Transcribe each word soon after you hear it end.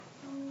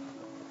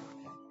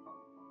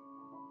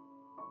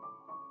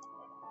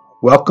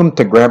Welcome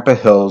to Grandpa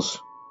Hill's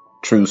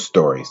True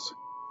Stories.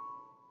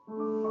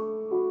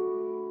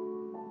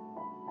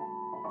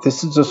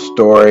 This is a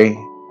story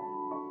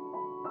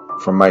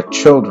for my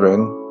children,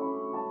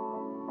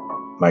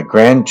 my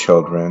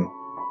grandchildren,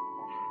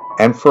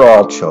 and for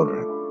all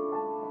children.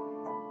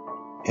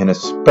 In a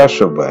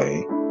special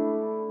way,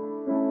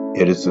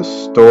 it is a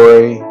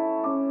story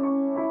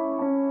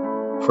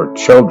for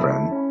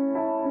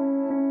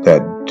children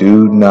that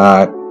do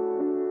not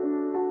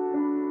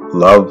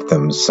love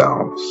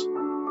themselves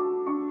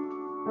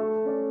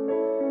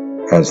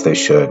as they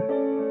should.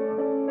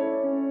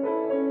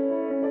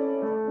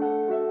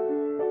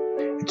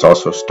 It's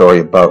also a story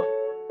about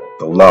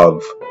the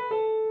love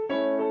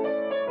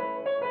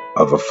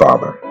of a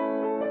father.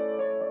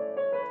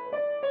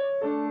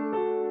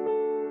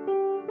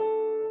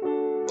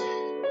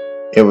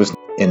 It was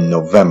in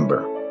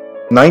November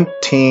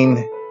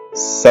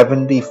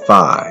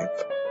 1975.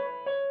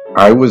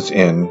 I was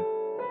in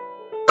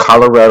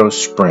Colorado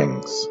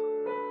Springs,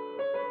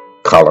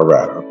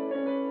 Colorado.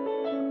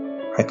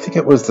 I think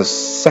it was the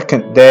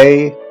second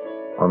day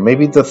or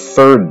maybe the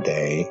third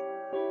day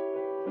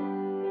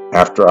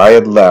after I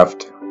had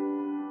left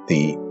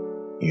the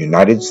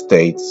United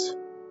States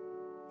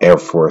Air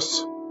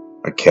Force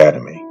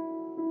Academy.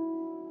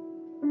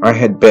 I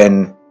had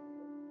been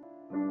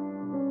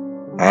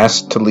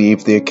asked to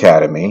leave the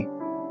academy.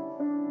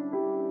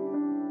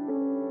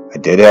 I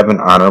did have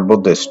an honorable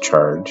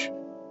discharge.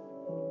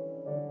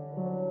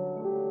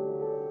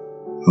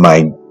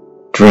 My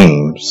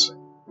dreams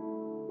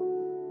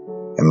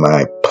and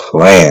my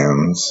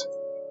plans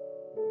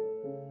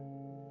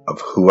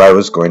of who I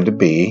was going to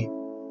be,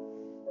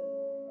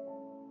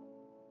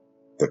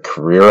 the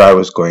career I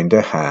was going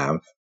to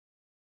have,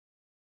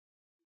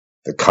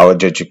 the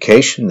college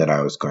education that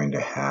I was going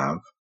to have,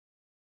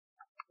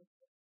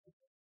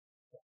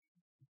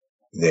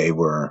 they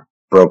were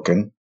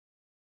broken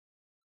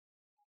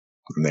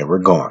and they were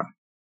gone.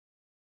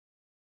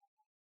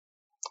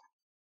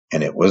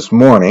 And it was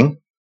morning,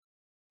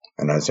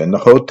 and I was in the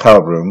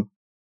hotel room.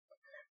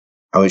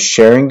 I was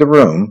sharing the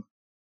room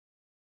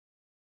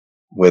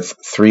with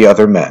 3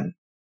 other men,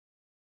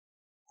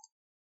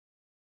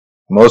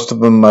 most of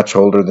them much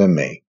older than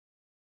me.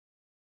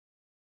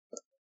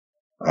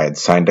 I had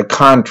signed a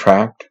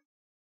contract,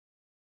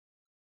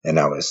 and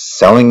I was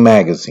selling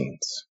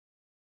magazines.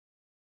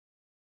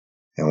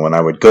 And when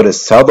I would go to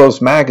sell those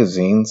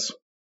magazines,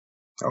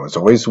 I was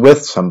always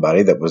with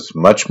somebody that was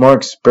much more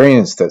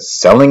experienced at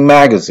selling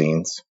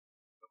magazines.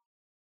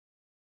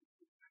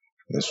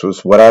 This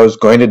was what I was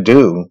going to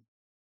do.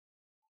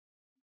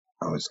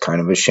 I was kind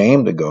of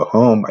ashamed to go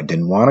home. I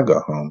didn't want to go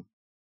home.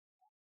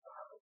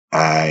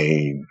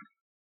 I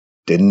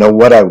didn't know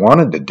what I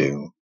wanted to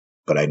do,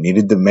 but I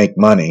needed to make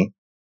money.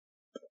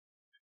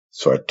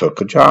 So I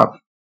took a job.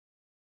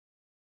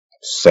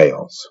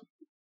 Sales.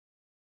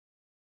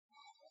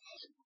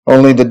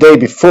 Only the day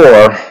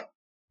before,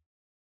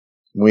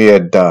 we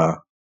had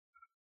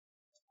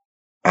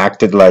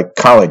acted like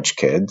college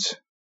kids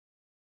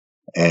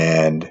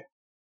and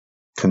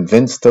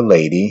convinced a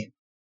lady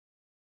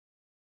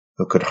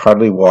who could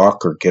hardly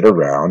walk or get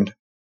around,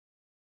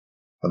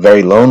 a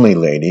very lonely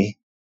lady.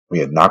 We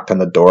had knocked on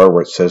the door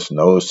where it says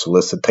no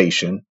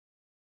solicitation,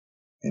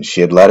 and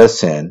she had let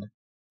us in,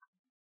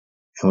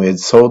 and we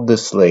had sold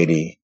this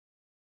lady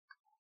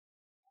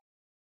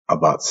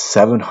about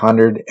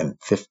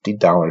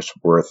 $750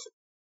 worth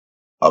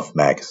of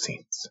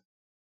magazines.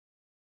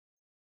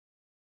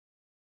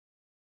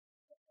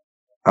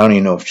 I don't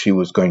even know if she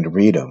was going to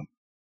read them.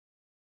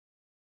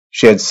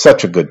 She had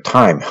such a good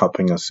time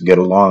helping us get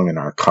along in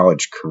our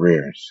college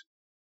careers.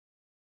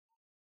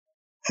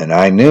 And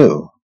I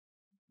knew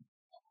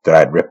that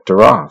I'd ripped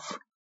her off.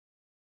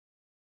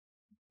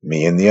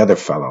 Me and the other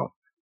fellow.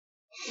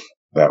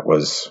 That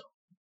was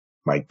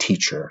my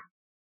teacher.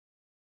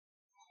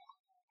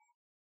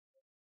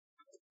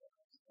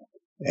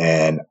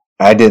 And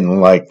I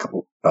didn't like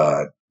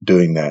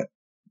doing that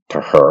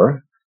to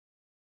her.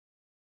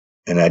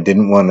 And I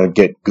didn't want to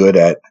get good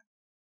at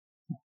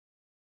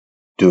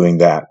doing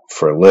that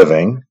for a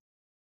living.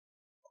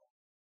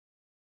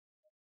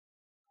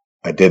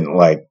 I didn't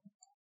like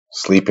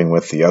sleeping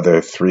with the other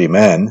 3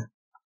 men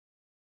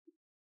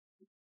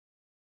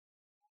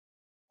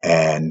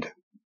and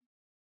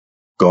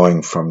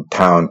going from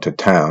town to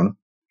town.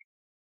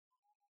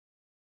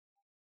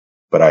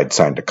 But I'd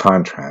signed a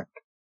contract.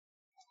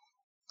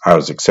 I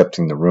was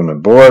accepting the room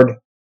and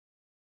board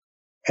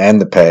and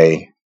the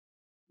pay,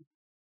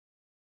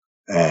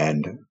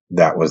 and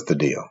that was the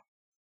deal.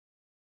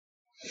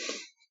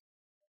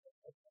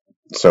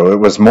 So it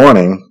was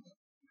morning,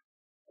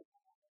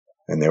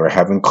 and they were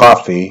having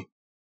coffee.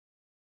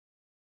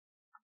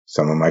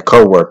 Some of my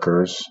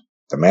coworkers,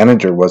 the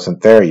manager wasn't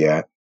there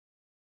yet,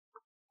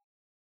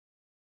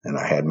 and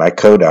I had my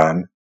coat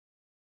on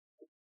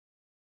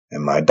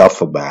and my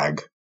duffel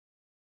bag,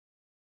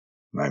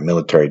 my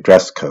military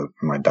dress coat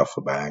in my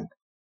duffel bag,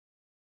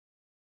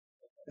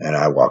 and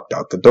I walked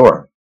out the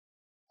door,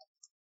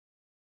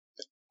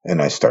 and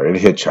I started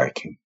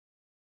hitchhiking.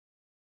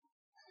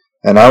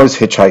 and I was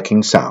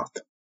hitchhiking south.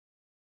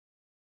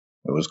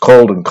 It was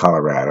cold in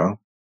Colorado,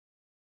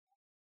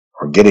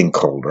 or getting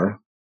colder,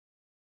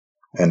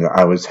 and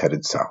I was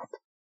headed south.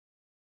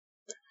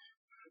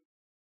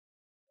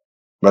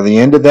 By the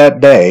end of that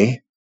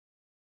day,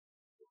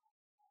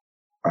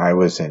 I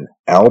was in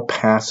El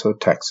Paso,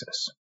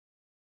 Texas.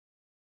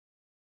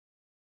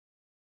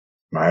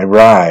 My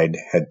ride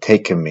had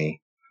taken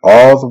me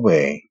all the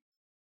way.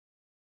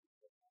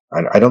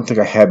 I don't think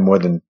I had more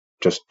than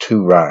just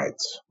 2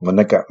 rides. One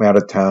that got me out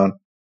of town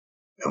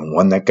and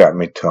one that got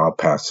me to El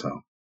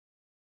Paso.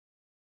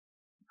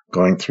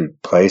 Going through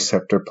place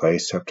after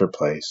place after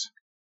place.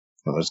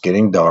 It was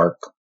getting dark.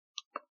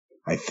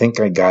 I think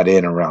I got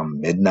in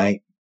around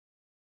midnight.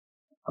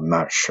 I'm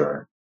not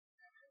sure.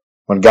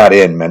 When got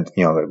in meant,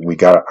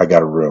 that I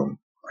got a room.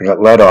 I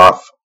got let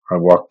off. I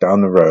walked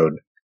down the road.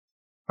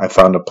 I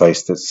found a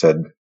place that said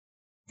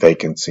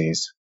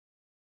vacancies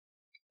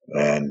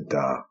and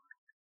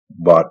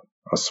bought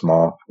a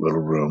small little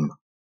room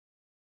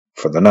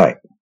for the night.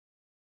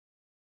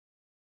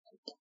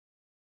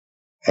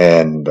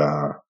 And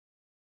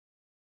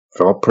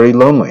felt pretty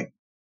lonely.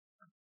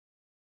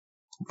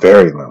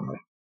 Very lonely.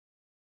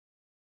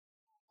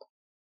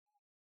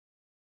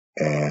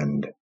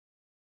 And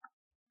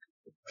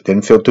I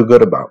didn't feel too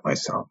good about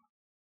myself.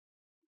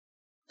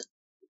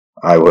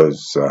 I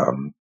was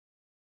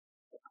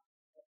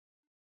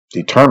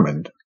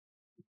determined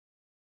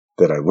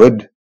that I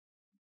would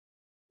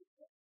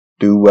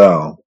do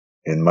well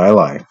in my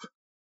life.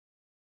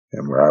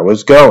 And where I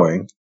was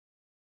going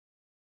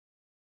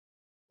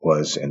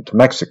was into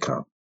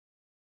Mexico.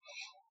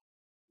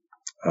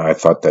 I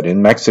thought that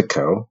in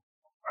Mexico,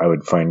 I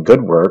would find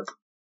good work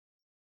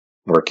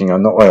working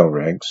on the oil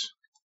rigs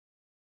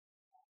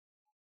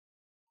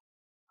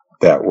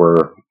that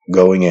were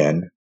going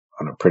in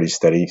on a pretty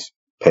steady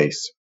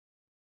pace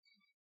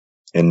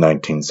in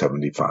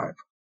 1975.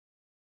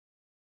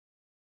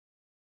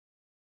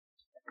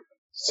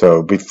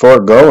 So before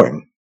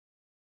going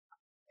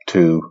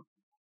to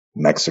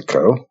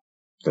Mexico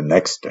the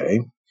next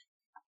day,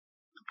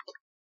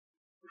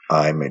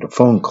 I made a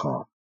phone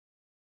call.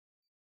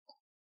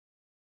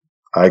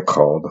 I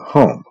called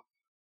home,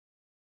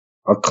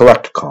 a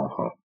collect call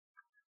home.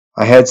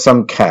 I had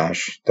some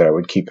cash that I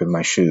would keep in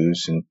my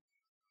shoes in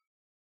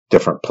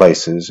different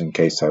places in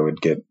case I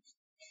would get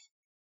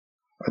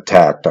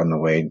attacked on the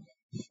way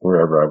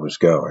wherever I was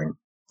going,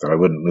 that I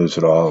wouldn't lose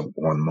it all at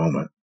one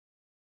moment.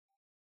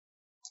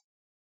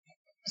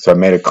 So I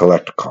made a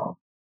collect call.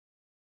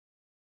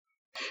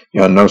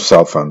 No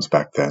cell phones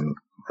back then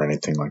or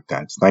anything like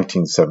that. It's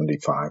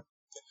 1975.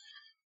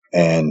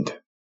 And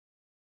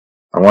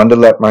I wanted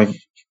to let my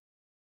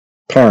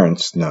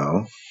parents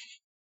know,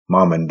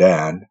 mom and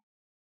dad,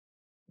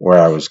 where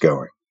I was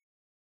going.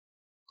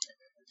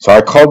 So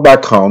I called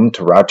back home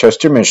to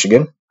Rochester,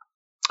 Michigan,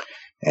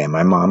 and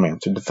my mom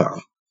answered the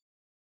phone.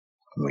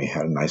 We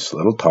had a nice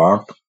little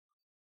talk.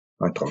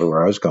 I told her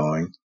where I was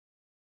going,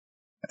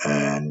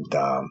 and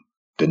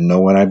didn't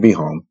know when I'd be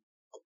home.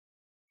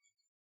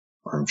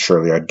 Or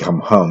surely I'd come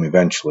home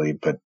eventually,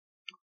 but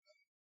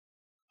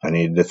I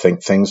needed to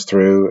think things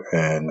through,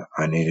 and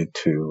I needed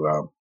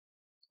to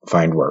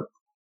find work.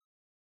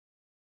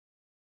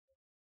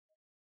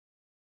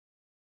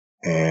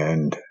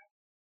 And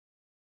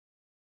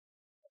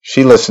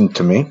she listened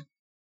to me,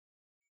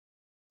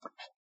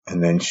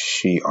 and then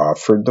she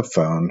offered the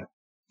phone.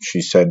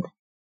 She said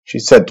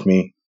to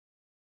me,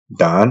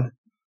 Don,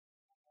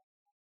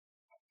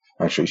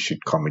 actually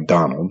she'd call me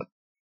Donald,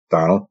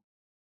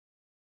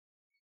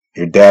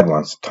 your dad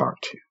wants to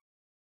talk to you.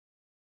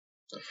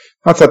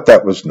 I thought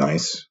that was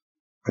nice.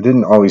 I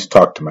didn't always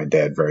talk to my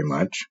dad very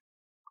much.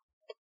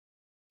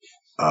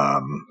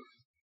 But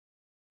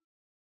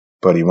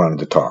he wanted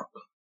to talk.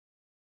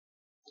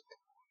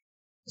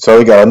 So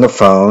we got on the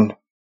phone,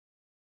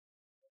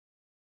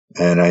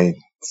 and I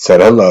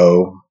said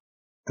hello,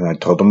 and I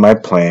told him my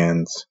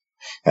plans,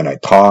 and I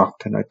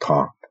talked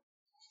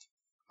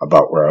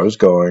about where I was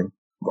going,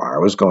 why I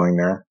was going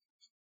there,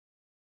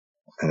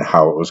 and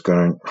how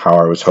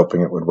I was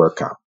hoping it would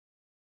work out.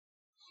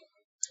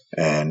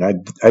 And I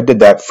did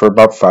that for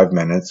about 5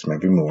 minutes,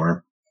 maybe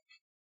more.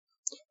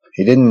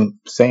 He didn't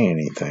say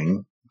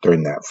anything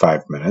during that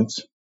 5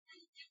 minutes.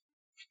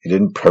 He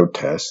didn't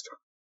protest.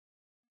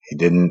 He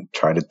didn't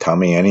try to tell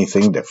me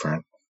anything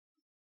different.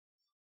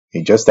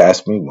 He just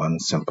asked me one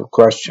simple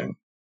question.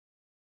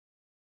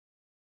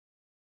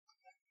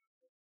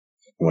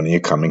 When are you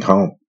coming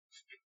home?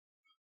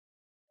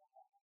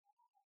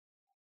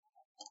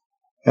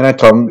 And I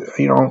told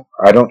him,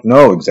 I don't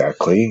know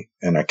exactly.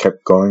 And I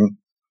kept going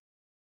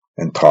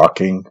and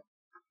talking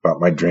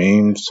about my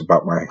dreams,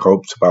 about my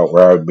hopes, about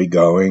where I would be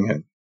going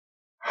and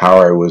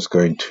how I was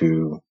going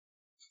to,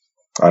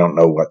 I don't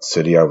know what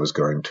city I was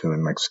going to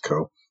in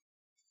Mexico.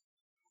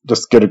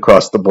 Just get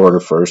across the border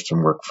first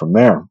and work from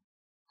there.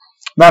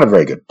 Not a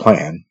very good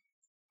plan,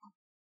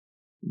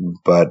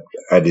 but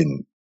I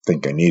didn't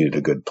think I needed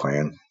a good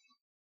plan.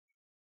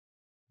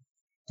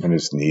 I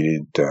just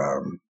needed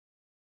to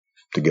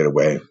get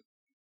away.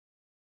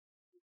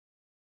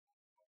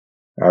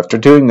 After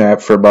doing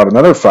that for about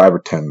another 5 or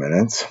 10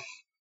 minutes,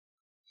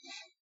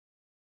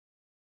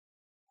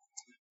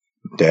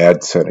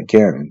 Dad said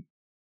again,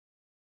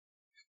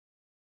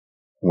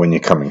 "When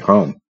you coming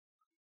home?"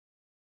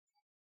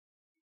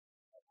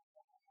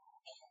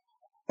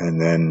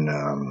 And then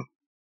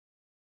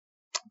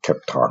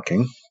kept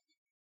talking.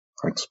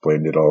 I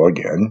explained it all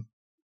again.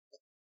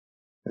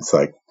 It's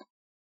like,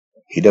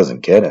 he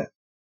doesn't get it.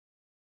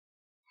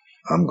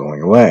 I'm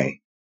going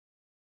away.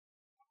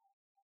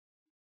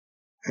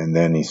 And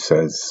then he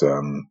says,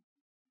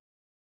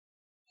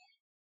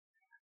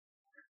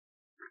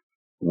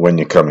 "When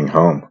you coming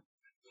home?"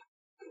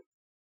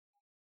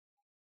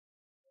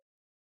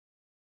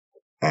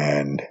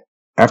 And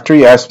after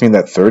he asked me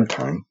that third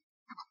time,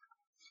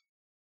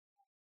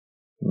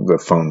 the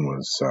phone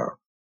was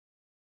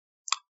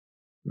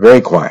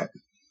very quiet.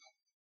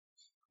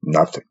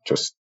 Nothing,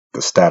 just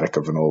the static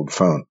of an old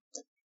phone.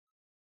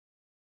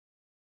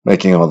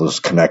 Making all those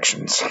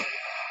connections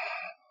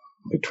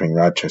between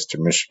Rochester,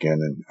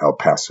 Michigan and El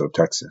Paso,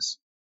 Texas.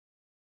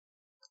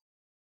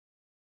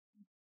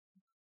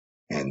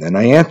 And then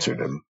I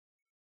answered him.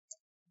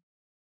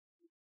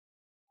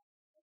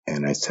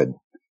 And I said,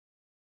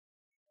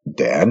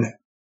 "Dad,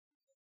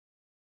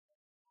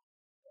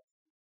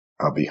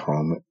 I'll be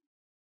home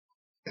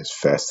as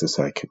fast as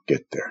I could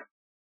get there.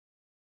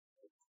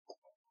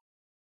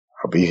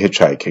 I'll be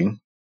hitchhiking.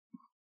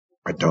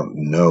 I don't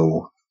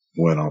know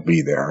when I'll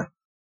be there.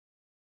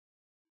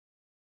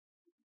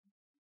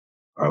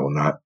 I will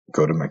not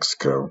go to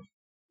Mexico.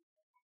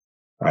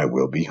 I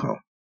will be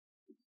home.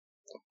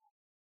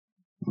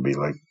 It'll be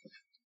like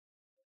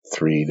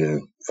 3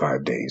 to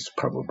 5 days,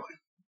 probably."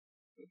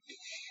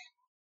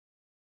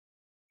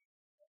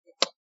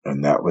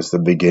 And that was the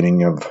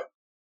beginning of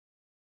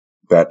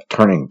that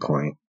turning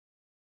point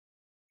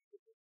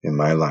in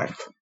my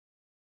life.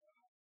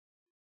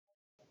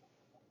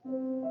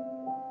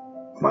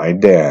 My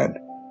dad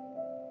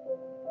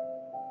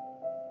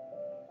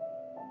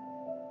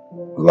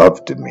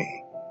loved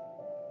me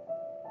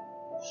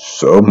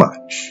so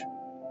much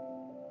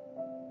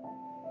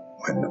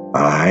when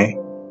I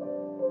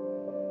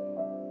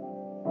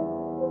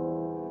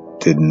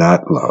did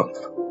not love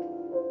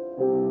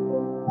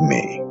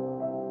me.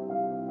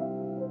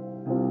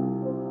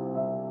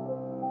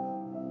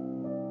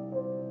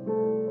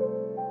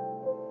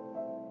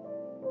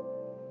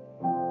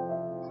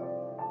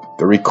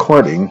 The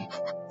recording,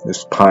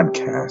 this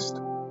podcast,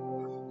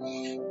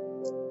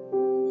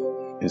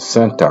 is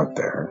sent out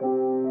there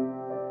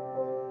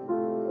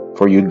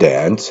for you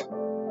dads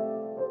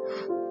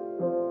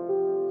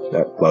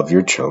that love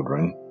your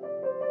children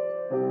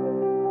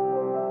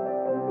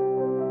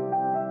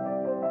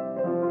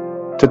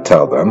to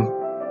tell them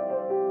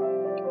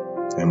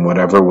in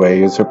whatever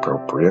way is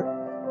appropriate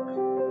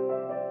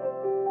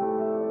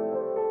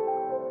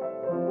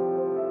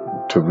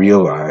to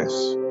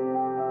realize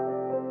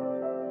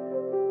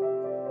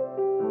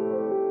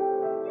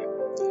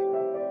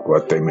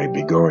what they may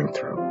be going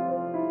through.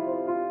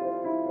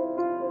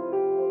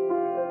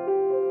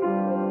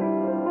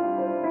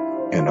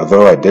 And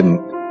although I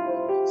didn't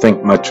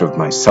think much of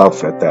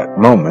myself at that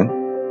moment,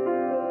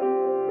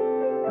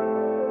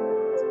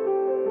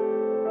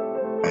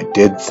 I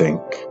did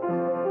think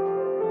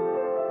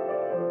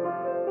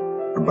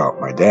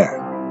about my dad.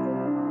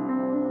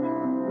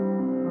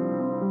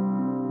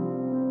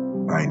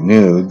 I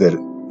knew that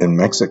in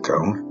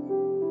Mexico,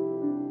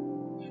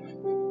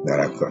 that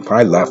if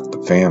I left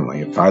the family,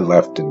 if I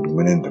left and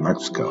went into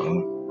Mexico,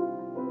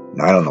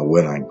 and I don't know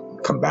when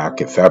I'd come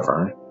back, if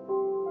ever,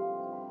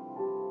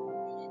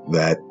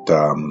 that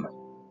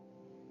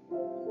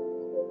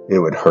it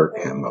would hurt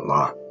him a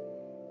lot.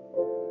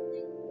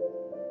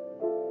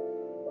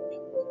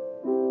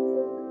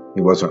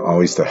 He wasn't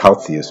always the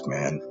healthiest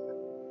man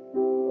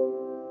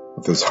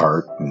with his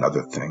heart and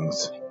other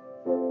things.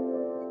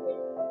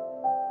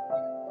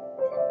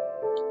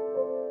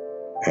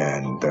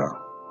 And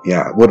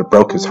it would have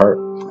broke his heart,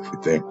 I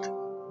think.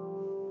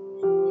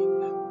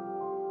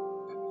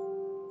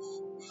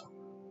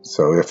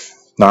 So if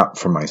not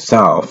for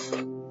myself,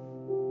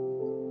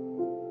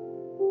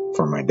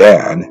 for my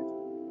dad,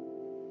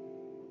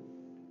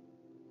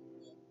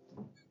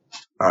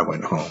 I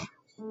went home.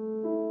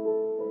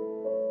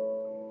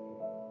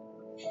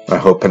 I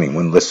hope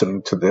anyone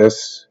listening to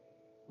this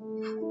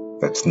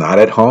that's not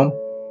at home,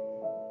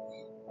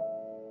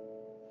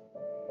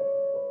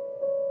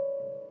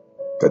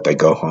 that they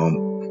go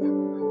home.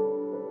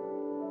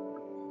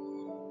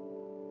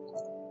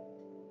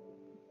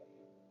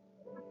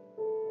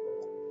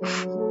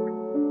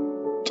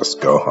 Just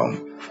go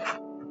home.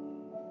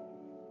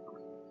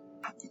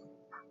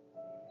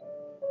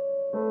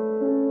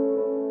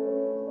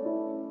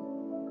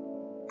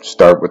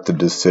 Start with the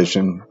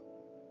decision.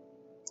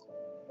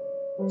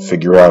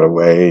 Figure out a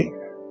way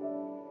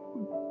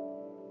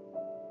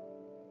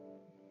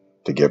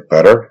to get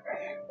better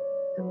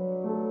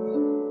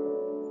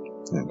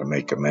and to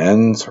make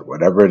amends, or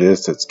whatever it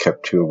is that's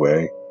kept you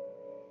away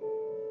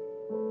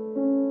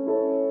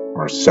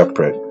or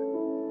separate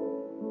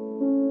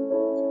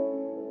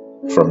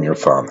from your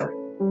father.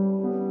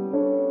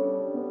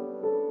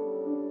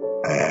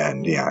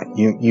 And yeah,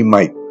 you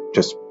might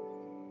just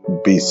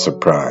be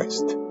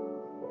surprised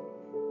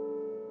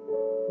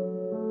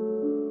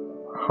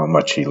how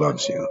much he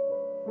loves you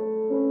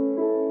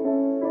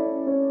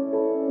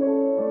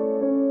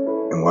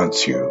and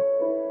wants you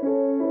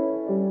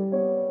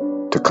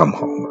to come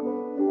home.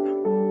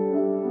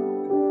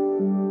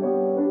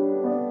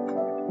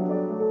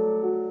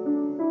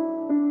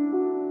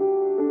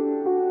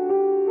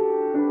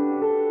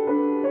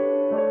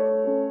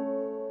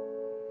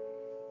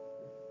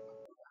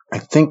 I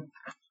think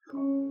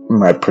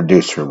my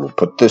producer will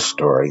put this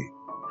story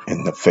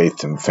in the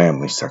faith and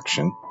family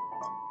section.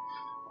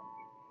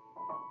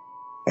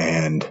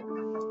 And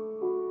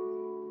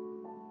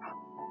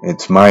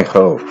it's my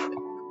hope,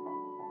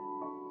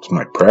 it's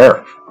my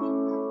prayer,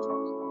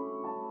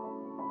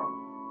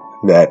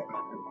 that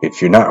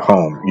if you're not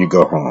home, you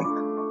go home.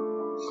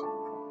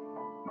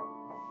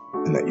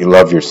 And that you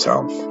love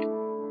yourself.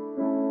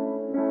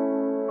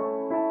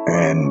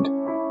 And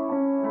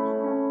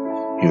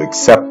you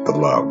accept the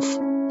love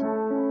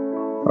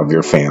of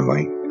your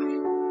family.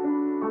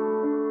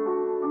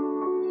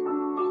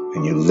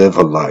 And you live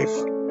a life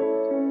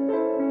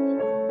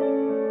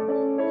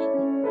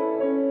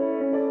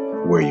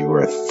where you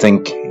are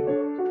thinking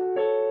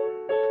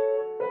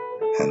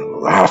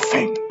and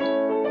laughing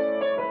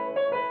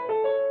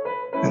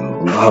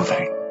and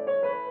loving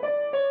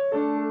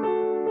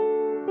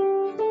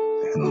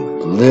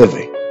and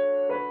living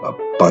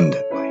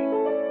abundantly.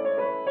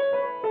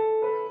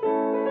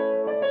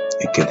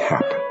 It can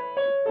happen.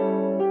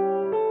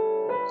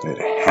 It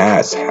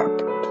has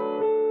happened.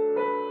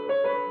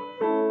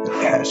 It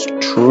has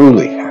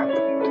truly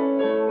happened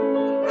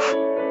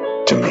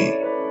to me.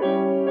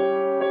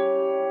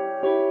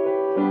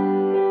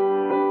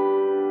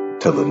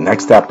 Till the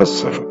next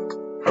episode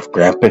of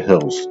Grandpa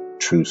Hill's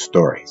True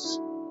Stories.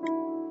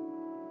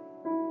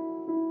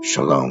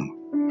 Shalom.